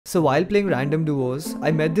So while playing random duos,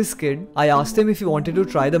 I met this kid. I asked him if he wanted to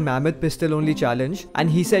try the mammoth pistol only challenge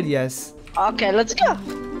and he said yes. Okay, let's go.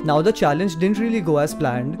 Now the challenge didn't really go as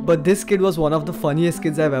planned, but this kid was one of the funniest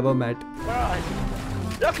kids I've ever met.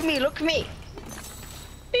 Look at me, look at me.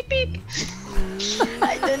 Beep beep.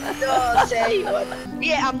 I didn't know say what.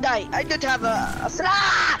 Yeah, I'm dying. I don't have a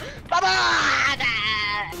slap. Baba.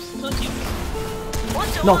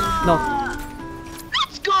 Knock.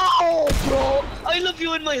 Let's go, bro. I love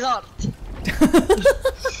you in my heart.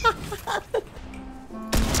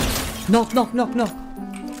 Knock.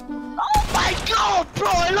 Oh my god, bro,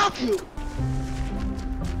 I love you.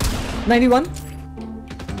 91.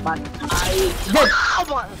 But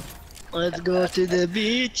come on. Let's go to the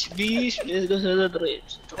beach. Let's go to the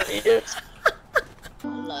beach.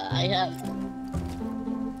 I have.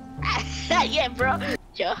 Yeah, bro.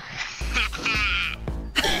 Yeah,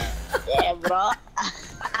 bro.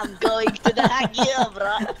 I'm going to the Hagio,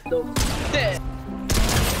 bro.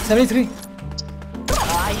 73.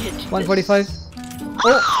 I hit you. 145.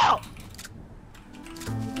 Oh!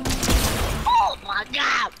 Oh my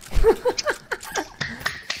god!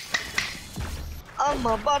 I'm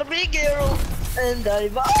a Barbie girl and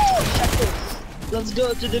I'm let's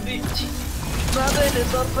go to the beach. ما بين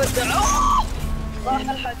الضرب راح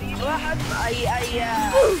الحبيب راحت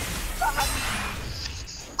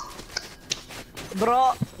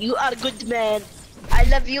Bro, you are good man. I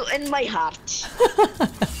love you in my heart.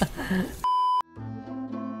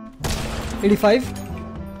 85.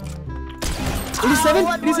 87.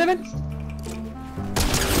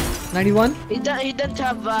 91. He doesn't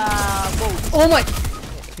have both. Oh my!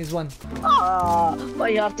 He's one. Ah,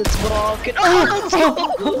 my heart is broken. Oh,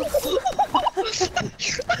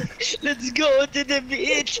 let's go to the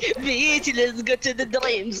beach. Let's go to the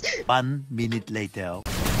dreams. 1 minute later.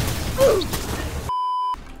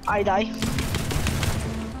 I die.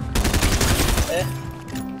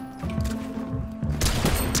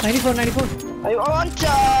 94. I want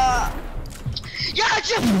yeah,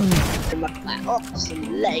 jump!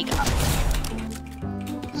 Awesome leg up.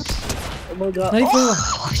 Oh my god. 94.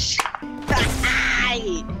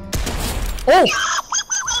 Oh!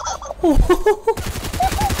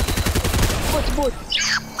 Boot.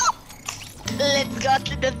 Let's go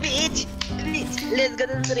to the beach. Let's go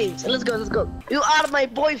to the streets. Let's go. You are my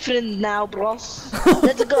boyfriend now, bro.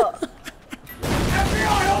 Let's go.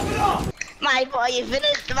 FBI, open up! My boyfriend.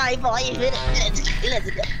 Let's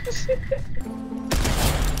go.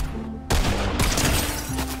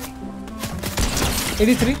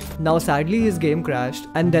 83. Now sadly his game crashed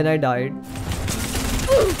and then I died.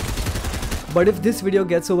 But if this video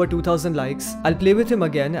gets over 2000 likes, I'll play with him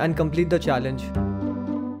again and complete the challenge.